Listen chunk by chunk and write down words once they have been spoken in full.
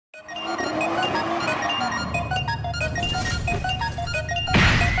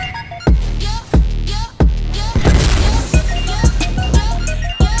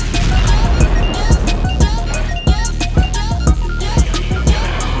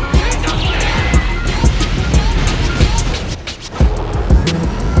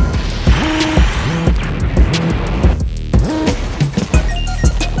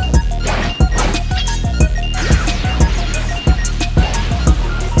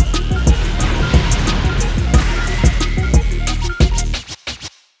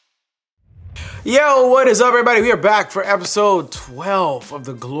Yo, what is up, everybody? We are back for episode 12 of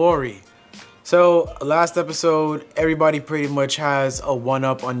The Glory. So, last episode, everybody pretty much has a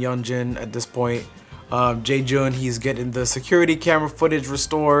one-up on Yeonjin at this point. Ji-yeon, he's getting the security camera footage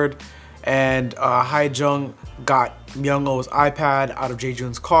restored, and Hae-jung got Myung-oh's iPad out of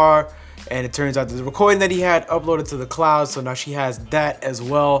Ji-yeon's car, and it turns out that the recording that he had uploaded to the cloud, so now she has that as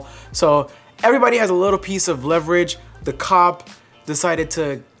well. So, everybody has a little piece of leverage. The cop decided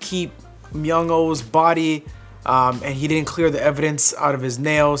to keep Myung-oh's body, and he didn't clear the evidence out of his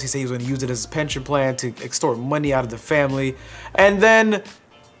nails. He said he was going to use it as his pension plan to extort money out of the family. And then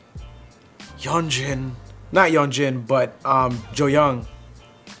Yeonjin, not Yeonjin, but Jo-young.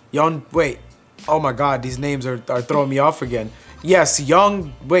 Wait, oh my god, these names are throwing me off again. Yes,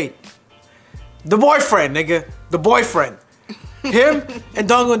 the boyfriend, nigga, the boyfriend. Him and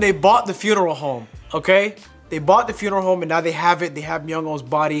Dongwon, they bought the funeral home, okay? They bought the funeral home and now they have it. They have Myung-oh's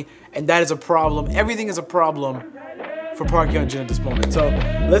body, and that is a problem. Everything is a problem for Park Yeonjin at this moment. So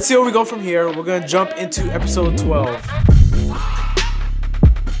let's see where we go from here. We're gonna jump into episode 12.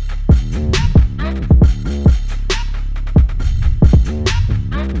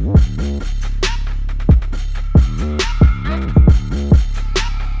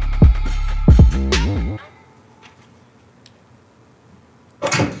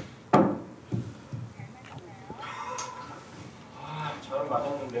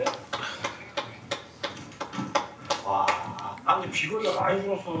 비거리가 많이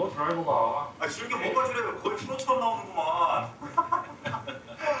줄었어 드라이버가. 아니 슬기 뭐가 줄여요? 거의 프로처럼 나오는구만.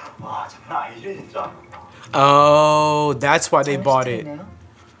 와 장난 아니지 진짜. Oh, that's why they bought it.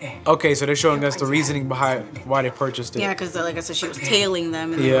 Okay, so they're showing us the reasoning behind why they purchased it. Yeah, because like I said, she was tailing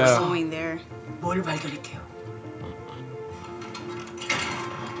them and they were going there.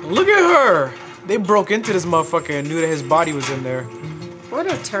 Look at her! They broke into this motherfucker and knew that his body was in there. What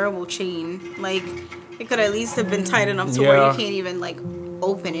a terrible chain. Like, it could at least have been tight enough to where you can't even like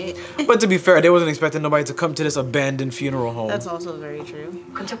open it. But to be fair, they wasn't expecting nobody to come to this abandoned funeral home. That's also very true.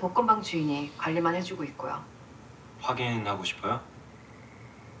 근처 복권방 주인이 관리만 해주고 있고요. 확인하고 싶어요?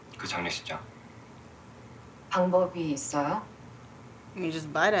 그 장례식장. 방법이 있어요? You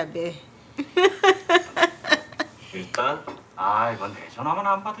just buy that bit. 일단 이건 내 전화만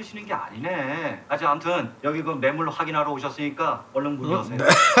안 받으시는 게 아니네. 아무튼 여기 그 매물 확인하러 오셨으니까 얼른 문 여세요.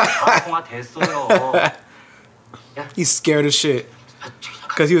 다 통화 됐어요. He's scared as shit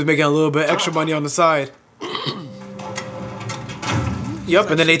because he was making a little bit extra money on the side. Yep,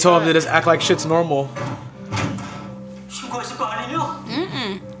 and then they told him to just act like shit's normal. 신고했을 거 아니냐?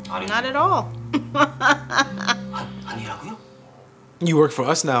 Not at all. 아니라고요? You work for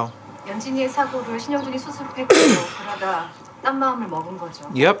us now. 연진이의 사고를 신영준이 수습했고 그러다 딴 마음을 먹은 거죠.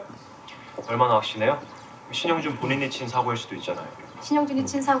 Yep. 얼마나 확신해요? 신영준 본인이 친 사고일 수도 있잖아요. 신영준이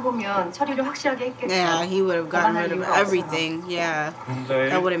친 사고면 처리를 확실하게 했겠죠. Yeah, he would have gotten rid of everything. Yeah,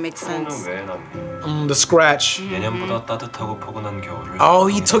 that wouldn't make sense. 왜 남겨? The scratch. 내년보다 따뜻하고 포근한 겨울을. Oh,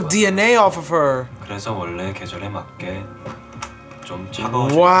 he took DNA off of her. 그래서 원래 계절에 맞게 좀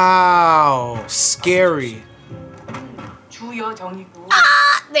차가워져. Wow, scary. 주여정이고.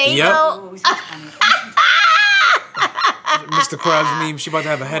 There you go. Mr. Krabs meme, she about to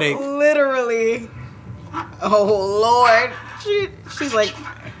have a headache. Literally. Oh Lord. She's like.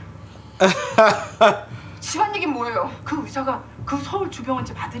 집안 얘긴 뭐예요? 그 의사가 그 서울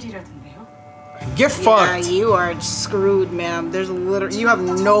주병원제 받으리라던데요? Get fucked. Yeah, you are screwed, ma'am. There's literally you have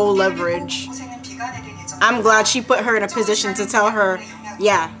no leverage. I'm glad she put her in a position to tell her,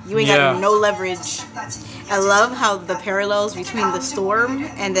 yeah, you ain't got no leverage. I love how the parallels between the storm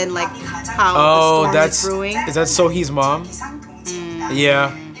and then like how the storm is brewing. Is that Sohee's mom?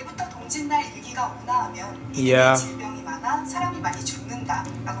 Yeah. Yeah.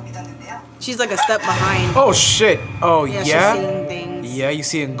 She's like a step behind. Oh shit. Oh yeah. She's seeing things. Yeah, you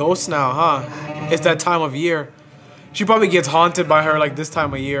seeing ghosts now, huh? It's that time of year. She probably gets haunted by her like this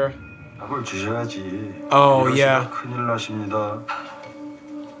time of year. Oh yeah.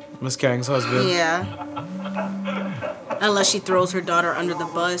 Miss Kang's husband. Yeah. Unless she throws her daughter under the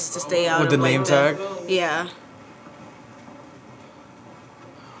bus to stay out with of the name tag. Yeah.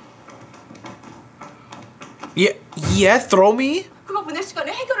 Yeah, throw me. 그거 보낼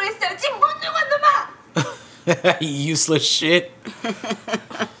시간에 해결을 했어야지 못 누가 놈아. Useless shit.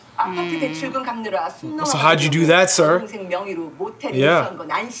 아파트 대출금 갚느라 숨 So how'd you do that, sir? 동생 명의로 모텔 인수한 건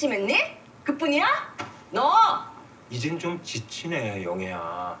안심했니? 그뿐이야? 너. 이젠 좀 지치네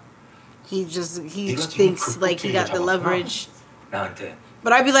영애야. He thinks like he got the leverage. 나한테.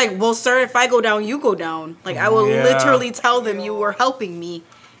 But I'd be like, well, sir, if I go down, you go down. Like I will literally tell them you were helping me.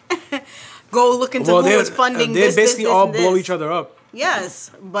 Go look into who was funding they this, basically this, all and blow this. each other up.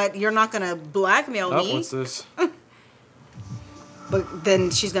 Yes, but you're not gonna blackmail me. What's this? But then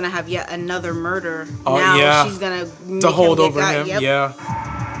she's gonna have yet another murder. Oh, now yeah. She's gonna make To hold him over him. Yep. Yeah.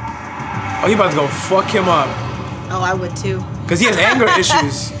 Oh, he about to go fuck him up. Oh, I would too. Because he has anger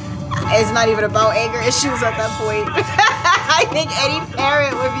issues. It's not even about anger issues at that point. I think any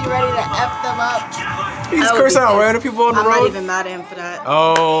parent would be ready to F them up. He's cursing out random people on the road. I'm not even mad at him for that.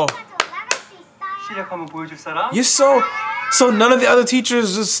 Oh. 실력 한번 보여줄 사람? You're so none of the other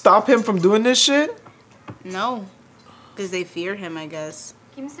teachers just stop him from doing this shit? No. Because they fear him, I guess.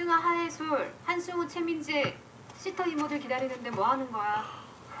 김승아, 하혜술, 한승우, 최민지 시터 이모들 기다리는데 뭐 하는 거야?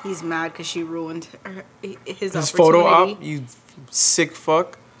 He's mad because she ruined his photo opportunity. op, you sick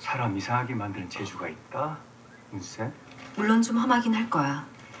fuck. 사람 이상하게 만드는 재주가 있다. 문세? 물론 좀 험하긴 할 거야.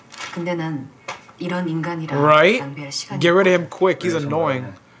 근데 난 이런 인간이랑 Right? 낭비할 시간이 Get rid of him quick. He's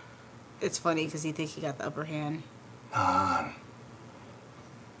annoying. It's funny because he thinks he got the upper hand. 난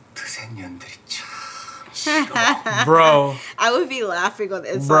드센 년들이 참 Bro. I would be laughing on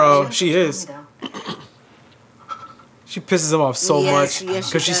the inside. Bro, she is. She pisses him off so Yes, much yes, she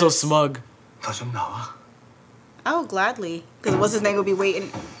because she's so does. smug. 더 좀 나와. Oh, gladly. Because what's his name gonna be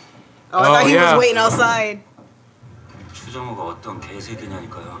waiting? Oh, I thought he was waiting outside. 추정호가 어떤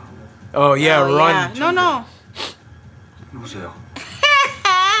개새끼냐니까요. Oh yeah, Oh, run. yeah. No. 누구세요?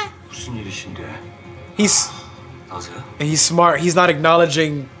 무슨 일이신데? And he's smart. He's not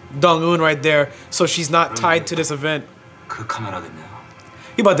acknowledging Dong-eun right there, so she's not tied to this event. 그 카메라겠네요.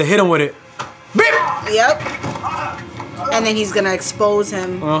 He about to hit him with it. Beep! Yep. And then he's gonna expose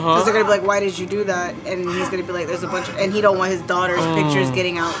him because they're gonna be like, "Why did you do that?" And he's gonna be like, "There's a bunch of," and he don't want his daughter's pictures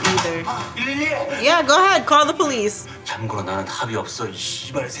getting out either. Yeah, go ahead, call the police. 참고로 나는 합이 없어 이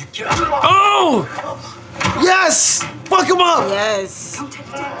씨발 새끼야. Oh! Yes! Fuck him up! Yes.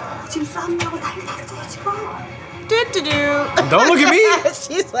 지금 싸움이라고 난리 났어요 지금. Do. Don't look at me.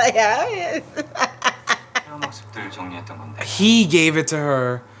 She's like, yeah. 모습들 정리했던 건데. He gave it to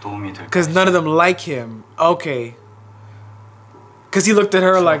her 도움이 될까? because none of them like him. Okay. Because he looked at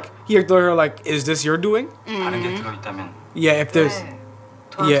her like, is this your doing? 다른 게 들어있다면 Yeah, if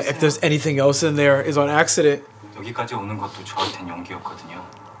there's anything else in there is on accident. 여기까지 오는 것도 저한텐 연기였거든요.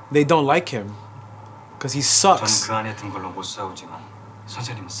 They don't like him because he sucks. 저는 그 안에 든 걸로 못 싸우지만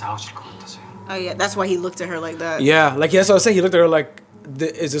선생님은 싸우실 것 같아서요. Oh yeah, that's why he looked at her like that. Yeah, like that's what I was saying. He looked at her like,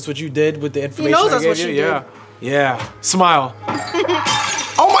 is this what you did with the information? knows I that's gave what you? she Yeah, yeah. Smile.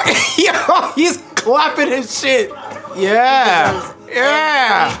 Oh my! Yo, he's clapping his shit. Yeah,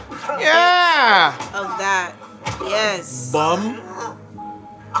 yeah, yeah. Of that, yes. Bum.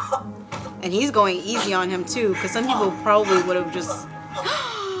 And he's going easy on him too, because some people probably would have just.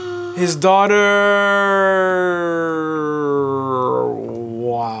 His daughter.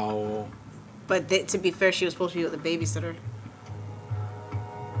 Wow. But to be fair, she was supposed to be with the babysitter.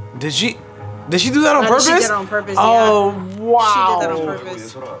 Did she do that on purpose? She did it on purpose. Oh Yeah. wow. She did that on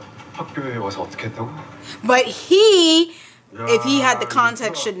purpose. 학교에 와서 어떻게 했다고? But he, if he had the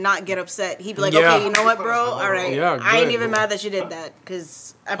context, should not get upset. He'd be like, Yeah. okay, you know what, bro? All right. Yeah, I ain't good. even mad that you did that,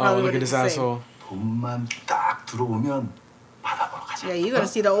 because I Oh, probably look would at have this the same. asshole. 돈만 딱 들어오면 바다 보러 가자. Yeah, you're gonna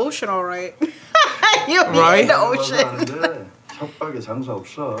see the ocean, all right. You'll be Right? in the ocean. 하는데 협박에 장사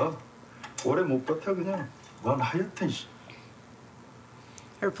없어. 오래 못 버텨 그냥. 넌 하여튼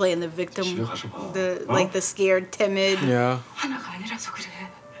Her playing the victim, 집에 가서 봐. like the scared, timid. Yeah. 하나가 아니라서 그래.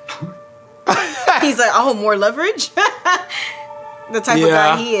 He's like, oh, more leverage? The type of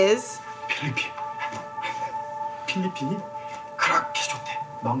guy he is. 필리핀이 그렇게 좋대.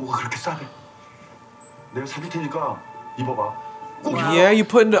 망고가 그렇게 싸대. 내가 사줄 테니까 입어봐. Yeah, you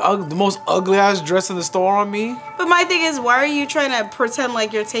putting the most ugly ass dress in the store on me? But my thing is, why are you trying to pretend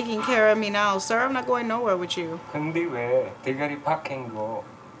like you're taking care of me now? Sir, I'm not going nowhere with you. 근데 왜 대가리 박힌 거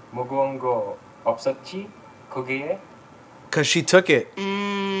무거운 거 없었지? 거기에? Cause she took it.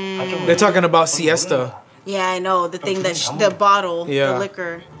 They're talking about siesta. Yeah, I know. The thing that, the bottle, Yeah. the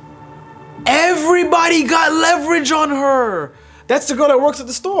liquor. Everybody got leverage on her. That's the girl that works at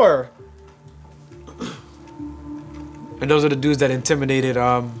the store. And those are the dudes that intimidated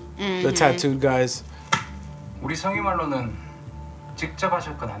the tattooed guys. 우리 성희 말로는 직접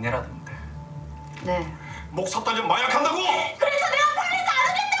하실 건 아니라던데. 네. 목 섰다면 마약한다고. 그래서 내가 폴리스 안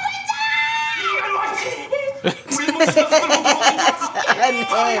오겠다고 했잖아. 우리 목 섰다면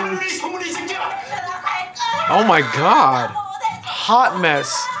우리 소문이 이 새끼야. Oh my god. Hot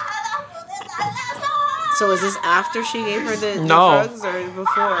mess. So is this after she gave her the No. drugs or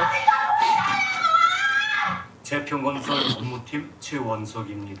before? 재평건설 업무팀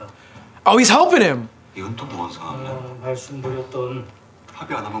최원석입니다. Oh, he's helping him. 이건 또 무슨 상황이야? 말씀드렸던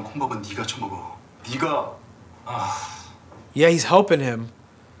합의 안 하면 콩밥은 네가 처먹어. 네가 Yeah, he's helping him.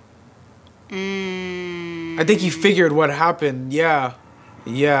 I think he figured what happened. Yeah.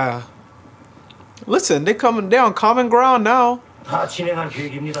 Yeah. Listen, they're on common ground now.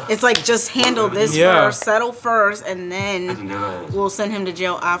 It's like, just handle this first, settle first, and then we'll send him to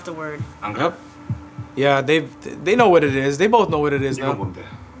jail afterward. Yep. Yeah, they know what it is. They both know what it is now.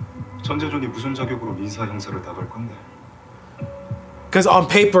 전재준이 무슨 자격으로 민사 형사를 나갈 건데? Because on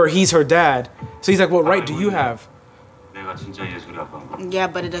paper, he's her dad. So he's like, what right do you have? Yeah,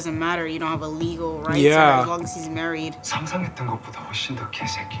 but it doesn't matter. You don't have a legal right to Yeah. her as long as he's married. 상상했던 것보다 훨씬 더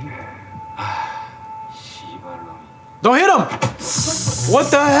개새끼네. Don't hit him! What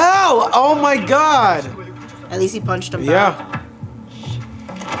the hell? Oh my god! At least he punched him Yeah. back.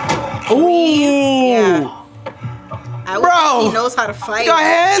 Ooh! Yeah. Bro! He knows how to fight. You got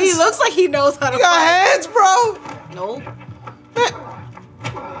hands? He looks like he knows how to You got fight. hands, bro? Nope.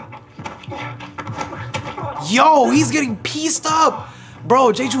 Yo, he's getting pieced up.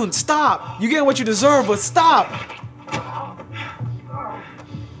 Bro, Jae-Jun, stop. You getting what you deserve, but stop.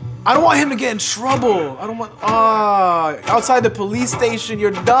 I don't want him to get in trouble. I don't want... outside the police station,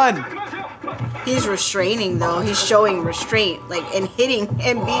 you're done. He's restraining, though. He's showing restraint, like, and hitting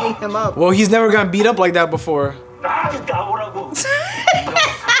and beating him up. Well, he's never gotten beat up like that before.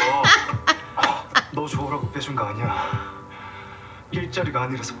 너 좋으라고 빼준 거 아니야. 일자리가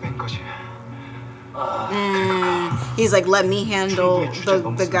아니라서 뺀 거지. He's like, let me handle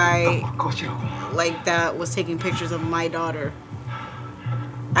the guy like that was taking pictures of my daughter.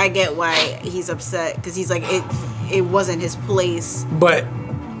 I get why he's upset, because he's like, it wasn't his place. But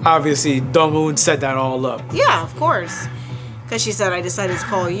obviously, Dong-moon set that all up. Yeah, of course. Because she said, I decided to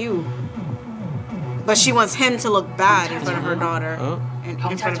call you. But she wants him to look bad in front of her daughter. In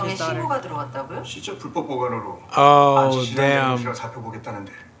front of his daughter. 시체 불법 보관으로. Oh, damn.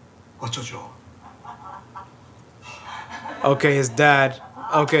 살펴보겠다는데 어쩌죠? Okay, his dad.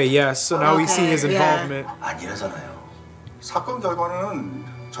 Okay, yes. So now we see his involvement. 아니라잖아요. 사건 결과는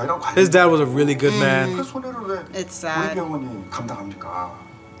저희랑 관련. His dad was a really good man. 그 손해를 왜 It's sad. 우리 병원이 감당합니까?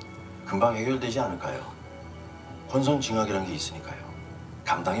 금방 해결되지 않을까요? 혼선징악이란 게 있으니까요.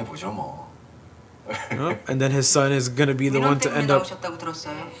 감당해 보죠 뭐. And then his son is gonna be the one to end up.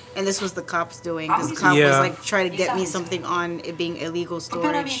 And this was the cops doing, because the cop was like trying to get me something on it being illegal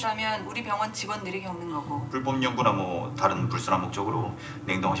storage. 불법 연구나 뭐 다른 불순한 목적으로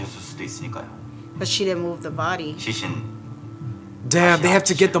냉동하셨을 수도 있으니까요. But she didn't move the body. 시신. Damn, they have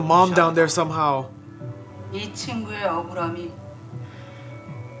to get the mom down there somehow. 이 친구의 억울함이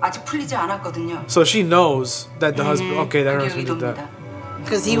아직 풀리지 않았거든요. So she knows that the husband. Okay, that her husband did that.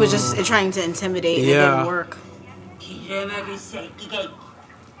 Because he was just trying to intimidate and it didn't work.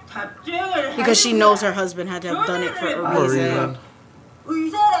 Because she knows her husband had to have done it for a reason.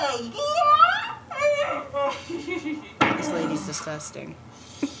 This lady's disgusting.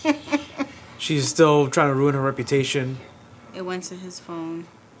 She's still trying to ruin her reputation. It went to his phone.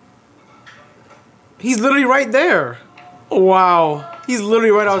 He's literally right there. Wow. He's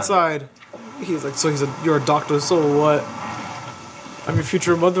literally right outside. He's like, so you're a doctor, so what? I'm your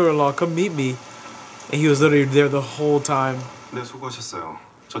future mother-in-law. Come meet me. And he was literally there the whole time. 네, 수고하셨어요.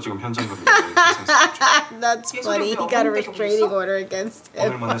 저 지금 현장 가는데. That's funny. He got a restraining order against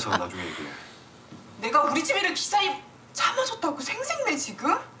him. 오늘만 해서 나중에 얘기해. 내가 우리 집 일을 기사에 참아줬다고 생색내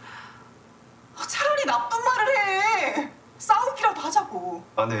지금? 차라리 나쁜 말을 해. 싸우기라도 하자고.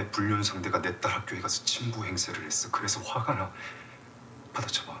 아내의 불륜 상대가 내 딸 학교에 가서 친부 행세를 했어. 그래서 화가 나.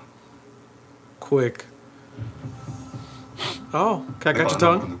 받아쳐봐. Quick. Oh, can I got your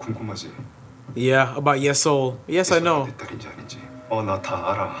tongue? 궁금하지? Yeah, about Yesol. Yes, I know. 내 딸인지 아닌지. 나 다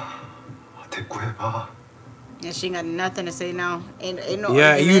알아. 대꾸해봐. And she got nothing to say now. Ain't no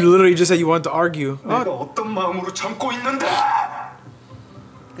Yeah, argument. you literally just said you wanted to argue. 내가 어떤 마음으로 참고 있는데?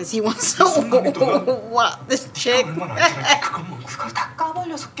 Because he wants to what this chick. 그걸 다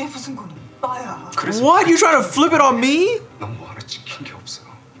까발려서 깨부순 건 오빠야. What? You trying to flip it on me? 넌 뭐 하나 찍힌 게 없어.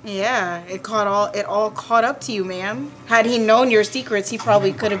 Yeah, it all caught up to you, ma'am. Had he known your secrets, he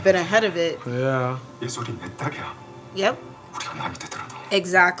probably could have been ahead of it. Yeah. 예솔이 내 딸이야. Yep. 우리가 남이 되더라도.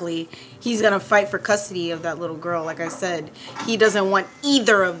 Exactly. He's gonna fight for custody of that little girl. Like I said, he doesn't want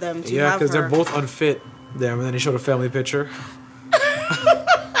either of them to Yeah, have because her. they're both unfit. There, and then they showed a family picture.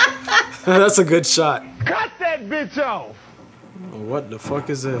 That's a good shot. Cut that bitch off! What the fuck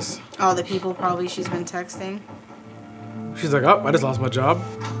is this? All the people probably she's been texting. She's like, oh, I just lost my job.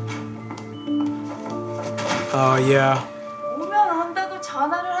 Oh, yeah. 오면 한다고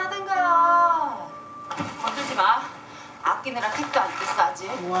전화를 하든가. 건들지 마. 아끼느라 택도 안 뗐어 아직.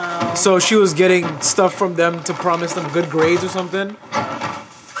 Wow. So she was getting stuff from them to promise them good grades or something?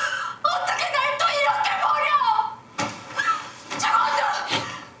 어떻게 날 또 이렇게 버려?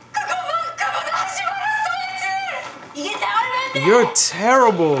 You're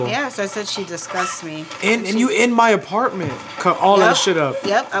terrible. Yeah, so I said she disgusts me. And you in my apartment. Cut all that shit up.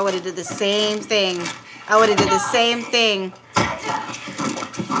 Yep, I would have did the same thing. I would have did the same thing.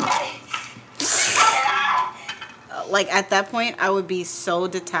 Like at that point, I would be so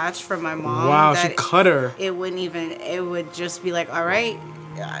detached from my mom. Wow, that she cut her. It wouldn't even. It would just be like, all right.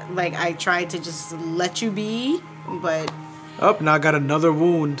 Like I tried to just let you be, but. Up, now I got another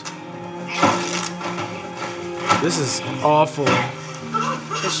wound. This is awful.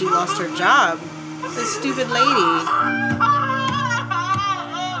 Because she lost her job. This stupid lady.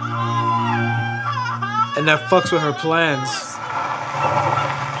 And that fucks with her plans.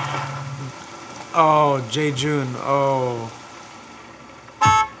 Oh, Jae-jun. Oh.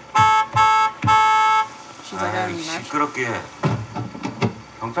 She's like, I'm not. 시끄럽게.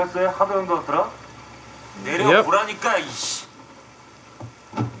 경찰서에 하도 연도 왔더라? 내려보라니까, 이씨.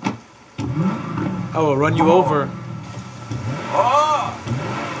 I will run you over.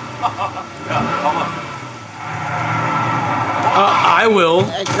 I will.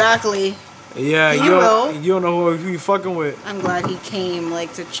 Exactly. Yeah, you will. You don't know who you fucking with. I'm glad he came,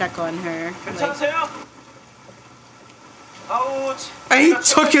 like, to check on her. 괜찮으세요? 아우, And he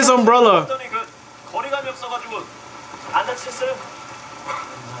took his umbrella. 거리감이 없어가지고 안 다치셨어요?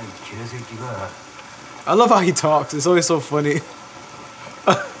 아, 이 개새끼가. I love how he talks. It's always so funny.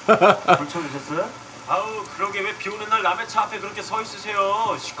 불쳐주셨어요? 아우, 그러게 왜 비 오는 날 남의 차 앞에 그렇게 서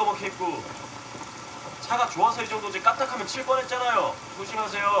있으세요? 시꺼멓게 입고. 차가 좋아서 이 정도지 까딱하면 칠 뻔했잖아요.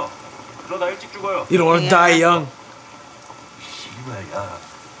 조심하세요. 그러다 일찍 죽어요. You don't want to die young. 씨발야.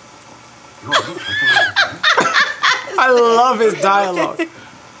 이거 완전 결정이야. I love his dialogue.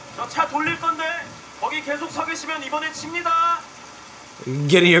 저 차 돌릴 건데 거기 계속 서 계시면 이번에 칩니다.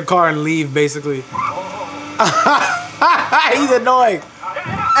 Get in your car and leave, basically. He's annoying.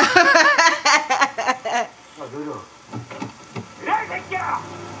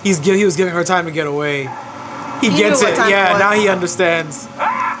 He was giving her time to get away. He gets it. Yeah, now he understands.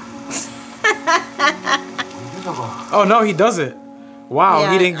 Oh no, he doesn't. Wow,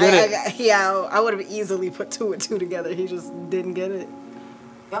 yeah, he didn't get it. I would have easily put 2 and 2 together. He just didn't get it.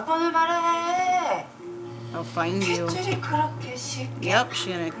 몇 번을 말해. I'll find you. 그렇게 쉽게. Yep,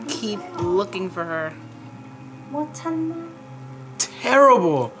 she's gonna keep looking for her. 못 찾나?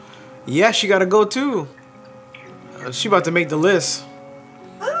 Terrible. Yeah, she gotta go too. She about to make the list.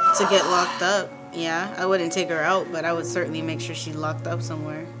 To get locked up. Yeah, I wouldn't take her out, but I would certainly make sure she's locked up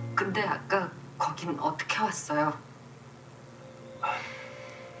somewhere. 근데 아까 거긴 어떻게 왔어요?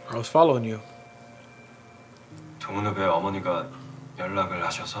 I was following you. 동은읍에 어머니가 연락을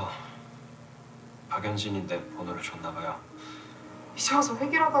하셔서 박연진인데 번호를 줬나 봐요. 이제 와서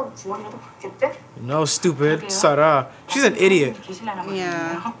회계라고 구원이라도 받겠대? No, stupid. Sarah. She's an idiot.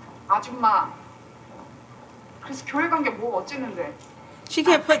 Yeah. 아줌마. 그래서 교회 간 게 뭐 어쨌는데? She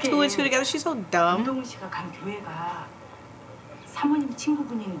can't put 2 and 2 together. She's so dumb. 운동훈 씨가 간 교회가 사모님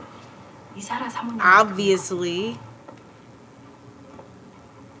친구분인 이사라 사모님. Obviously.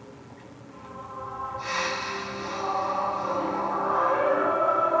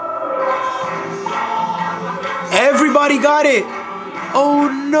 Everybody got it. Oh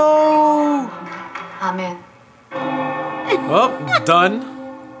no. 아멘. Well, done.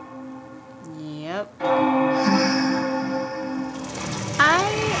 Yep. I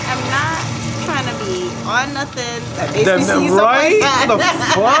am not trying to be on nothing that makes me see Right? something What the like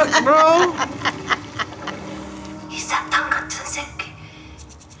fuck, bro? 이 사탄 같은 새끼.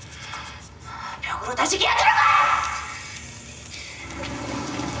 벽으로 다지게 들어가.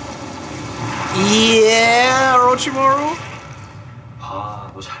 Yeah, Orochimaru.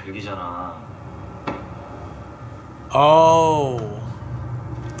 봐, 너 잘 이기잖아. Oh.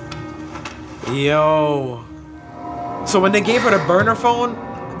 Yo. So when they gave her the burner phone,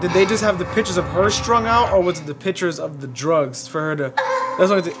 did they just have the pictures of her strung out, or was it the pictures of the drugs for her to? That's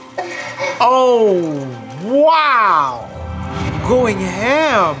what. Oh, wow. Going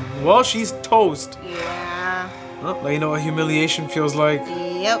ham. Well, she's toast. Yeah. Oh, now you know what humiliation feels like.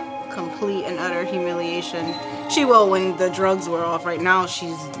 Yep. Complete and utter humiliation. She will when the drugs were off. Right now,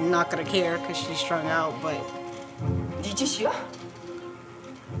 she's not gonna care because she's strung out. But. 네 짓이야?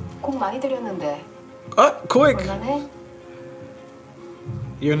 공 많이 들였는데. Quick. 곤란해?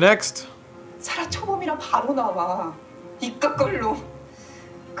 You're next. 사라 초범이랑 바로 나와. 이깟 걸로.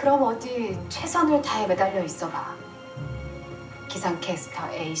 그럼 어디 최선을 다해 매달려 있어봐.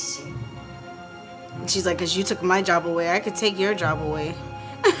 기상캐스터 A 씨. She's like, cause you took my job away, I could take your job away.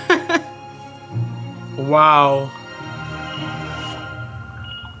 Wow.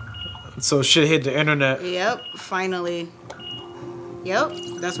 So shit hit the internet. Yep, finally. Yep,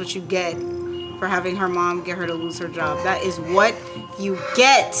 that's what you get for having her mom get her to lose her job. That is what you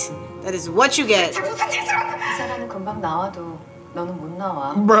get. That is what you get. 기사라는 금방 나와도 너는 못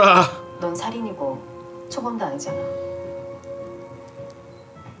나와. Bruh. 넌 살인이고 초범도 아니잖아.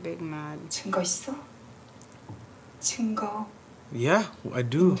 Big mad. 증거 있어? 증거. Yeah, I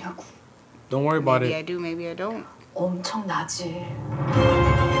do. Don't worry about Maybe it. I do, maybe I don't. 엄청나지.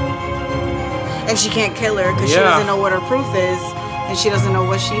 And she can't kill her because she Yeah. doesn't know what her proof is. And she doesn't know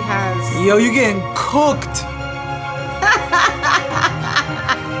what she has. Yo, you getting cooked.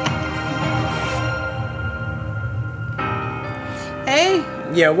 Hey.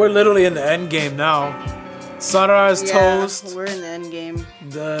 Yeah, we're literally in the end game now. Sara is toast. We're in the end game.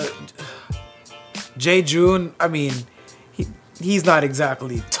 The Jae-joon, I mean, he's not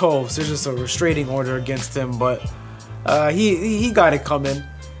exactly toast. There's just a restraining order against him, but he got it coming.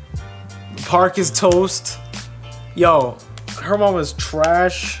 Park is toast. Yo, her mom is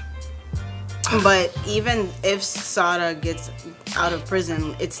trash. But even if Sara gets out of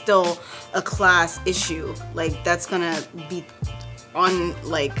prison, it's still a class issue. Like, that's gonna be on,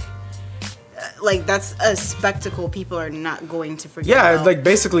 like that's a spectacle people are not going to forget. Yeah, about. like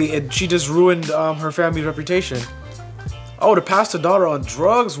basically, she just ruined her family's reputation. Oh, to pass her daughter on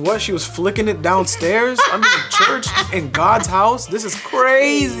drugs? What? She was flicking it downstairs under the church in God's house? This is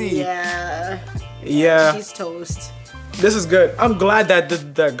crazy. Yeah. She's toast. This is good. I'm glad that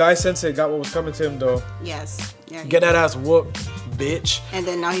that guy sensei got what was coming to him, though. Yes. Yeah. Get that ass whooped, bitch. And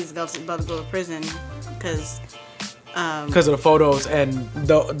then now he's about to go to prison because of the photos and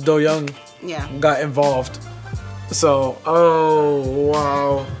Do Young got involved. So, oh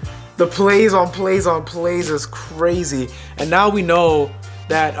wow, the plays on plays on plays is crazy. And now we know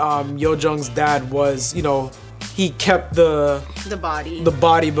that Yo Jung's dad was, you know, he kept the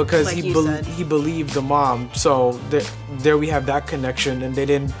body because like he believed the mom. So there we have that connection, and they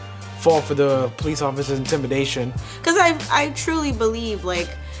didn't fall for the police officer's intimidation. Because I truly believe, like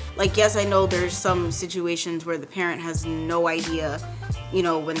yes, I know there's some situations where the parent has no idea, you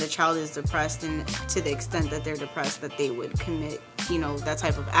know, when the child is depressed, and to the extent that they're depressed that they would commit, you know, that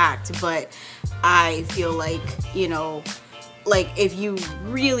type of act. But I feel like, you know, like if you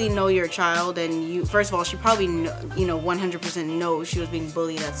really know your child, and you, first of all, she probably 100% knows she was being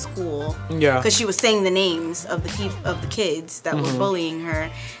bullied at school. Yeah. Because she was saying the names of the kids that were bullying her,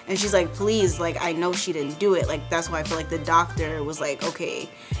 and she's like, please, like, I know she didn't do it. Like, that's why I feel like the doctor was like, okay,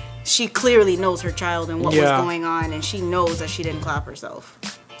 she clearly knows her child and what was going on, and she knows that she didn't clap herself.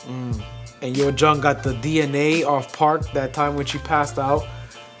 And Yo Jung got the DNA off Park that time when she passed out.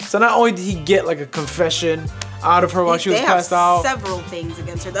 So not only did he get like a confession out of her while she was passed out. Several things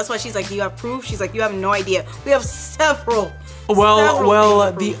against her. That's why she's like, do you have proof? She's like, you have no idea. We have several.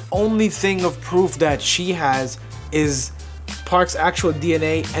 Well, the only thing of proof that she has is Park's actual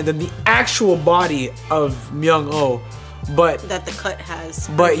DNA and then the actual body of Myung-oh. But that the cut has.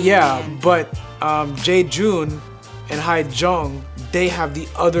 But yeah, but Jae-joon and Hae-jung, they have the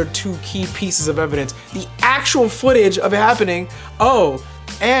other two key pieces of evidence. The actual footage of it happening. Oh,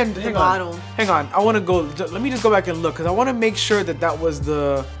 and hang on. I want to go. Let me just go back and look, because I want to make sure that that was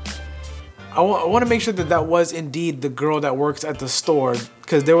the. I want to make sure that that was indeed the girl that works at the store,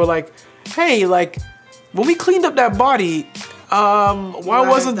 because they were like, hey, like when we cleaned up that body, why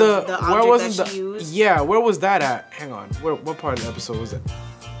wasn't the where was that at? Hang on, what part of the episode was it?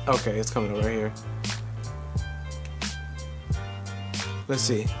 Okay, it's coming up right here. Let's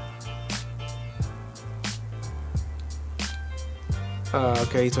see.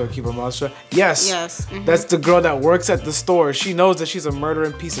 Okay, he told her to keep her mouth shut. Yes. That's the girl that works at the store. She knows that she's a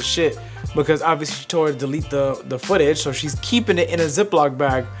murdering piece of shit because obviously she told her to delete the footage, so she's keeping it in a Ziploc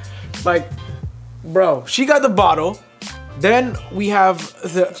bag. Like, bro, she got the bottle. Then we have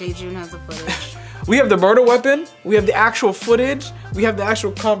the... Jae-joon has the footage. We have the murder weapon. We have the actual footage. We have the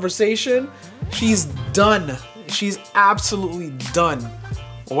actual conversation. She's done. She's absolutely done.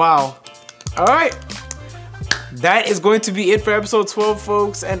 Wow. All right. That is going to be it for episode 12,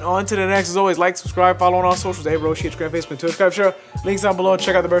 folks. And on to the next. As always, like, subscribe, follow on all socials. YaBoyRoshi, Instagram, Facebook, Twitter, subscribe, share. Links down below.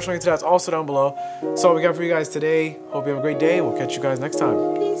 Check out the verse link to that's also down below. So what we got for you guys today. Hope you have a great day. We'll catch you guys next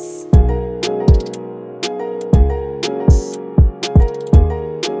time. Peace.